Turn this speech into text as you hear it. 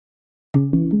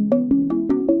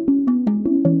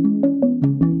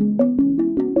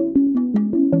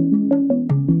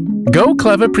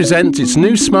GOCLEVER presents its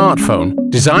new smartphone,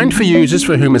 designed for users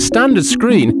for whom a standard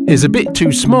screen is a bit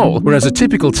too small, whereas a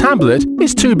typical tablet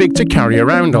is too big to carry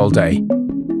around all day.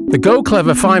 The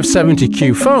GOCLEVER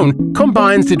 570Q phone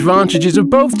combines the advantages of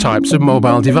both types of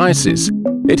mobile devices.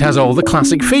 It has all the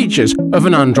classic features of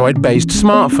an Android-based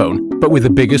smartphone, but with a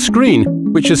bigger screen,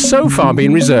 which has so far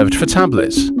been reserved for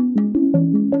tablets.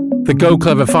 The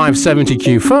GOCLEVER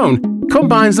 570Q phone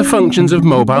combines the functions of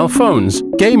mobile phones,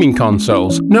 gaming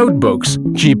consoles, notebooks,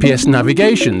 GPS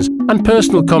navigations, and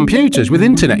personal computers with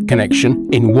internet connection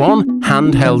in one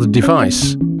handheld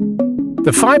device.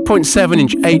 The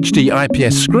 5.7-inch HD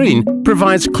IPS screen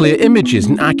provides clear images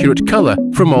and accurate color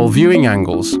from all viewing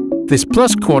angles. This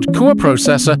Plus quad-core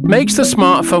processor makes the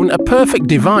smartphone a perfect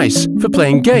device for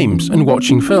playing games and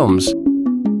watching films.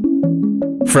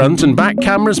 Front and back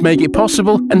cameras make it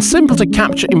possible and simple to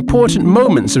capture important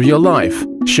moments of your life,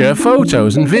 share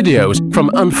photos and videos from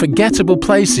unforgettable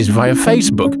places via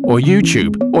Facebook or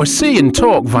YouTube, or see and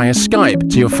talk via Skype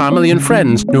to your family and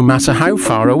friends no matter how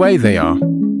far away they are.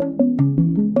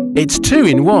 It's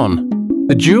 2-in-1.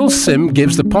 The dual SIM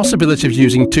gives the possibility of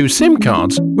using 2 SIM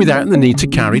cards without the need to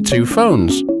carry 2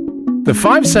 phones. The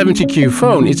 570Q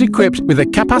phone is equipped with a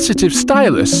capacitive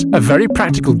stylus, a very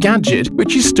practical gadget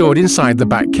which is stored inside the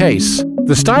back case.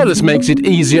 The stylus makes it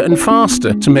easier and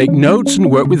faster to make notes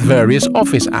and work with various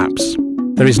office apps.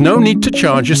 There is no need to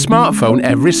charge your smartphone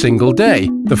every single day.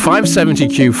 The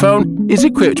 570Q phone is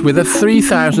equipped with a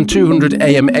 3200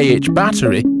 mAh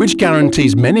battery which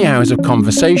guarantees many hours of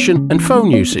conversation and phone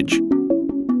usage.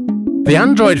 The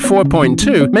Android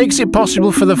 4.2 makes it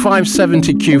possible for the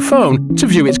 570Q phone to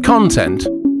view its content,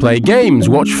 play games,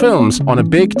 watch films on a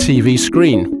big TV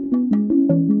screen.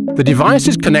 The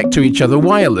devices connect to each other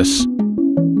wireless.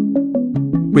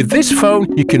 With this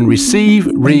phone, you can receive,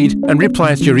 read, and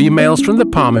reply to your emails from the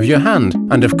palm of your hand,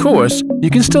 and of course, you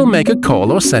can still make a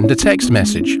call or send a text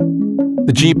message.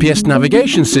 The GPS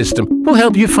navigation system will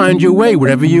help you find your way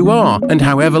wherever you are and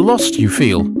however lost you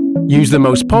feel. Use the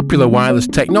most popular wireless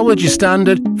technology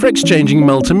standard for exchanging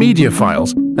multimedia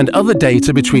files and other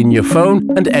data between your phone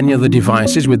and any other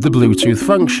devices with the Bluetooth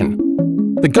function.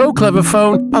 The GOCLEVER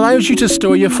phone allows you to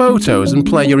store your photos and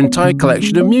play your entire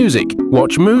collection of music,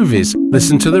 watch movies,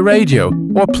 listen to the radio,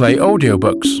 or play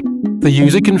audiobooks. The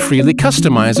user can freely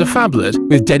customize a phablet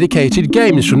with dedicated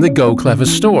games from the GOCLEVER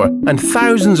store and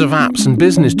thousands of apps and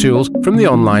business tools from the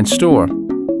online store.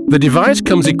 The device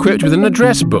comes equipped with an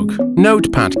address book,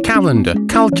 notepad, calendar,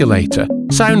 calculator,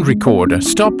 sound recorder,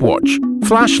 stopwatch,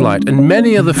 flashlight, and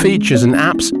many other features and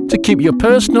apps to keep your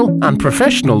personal and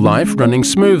professional life running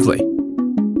smoothly.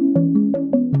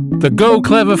 The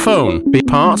GOCLEVER phone, be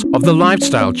part of the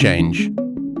lifestyle change.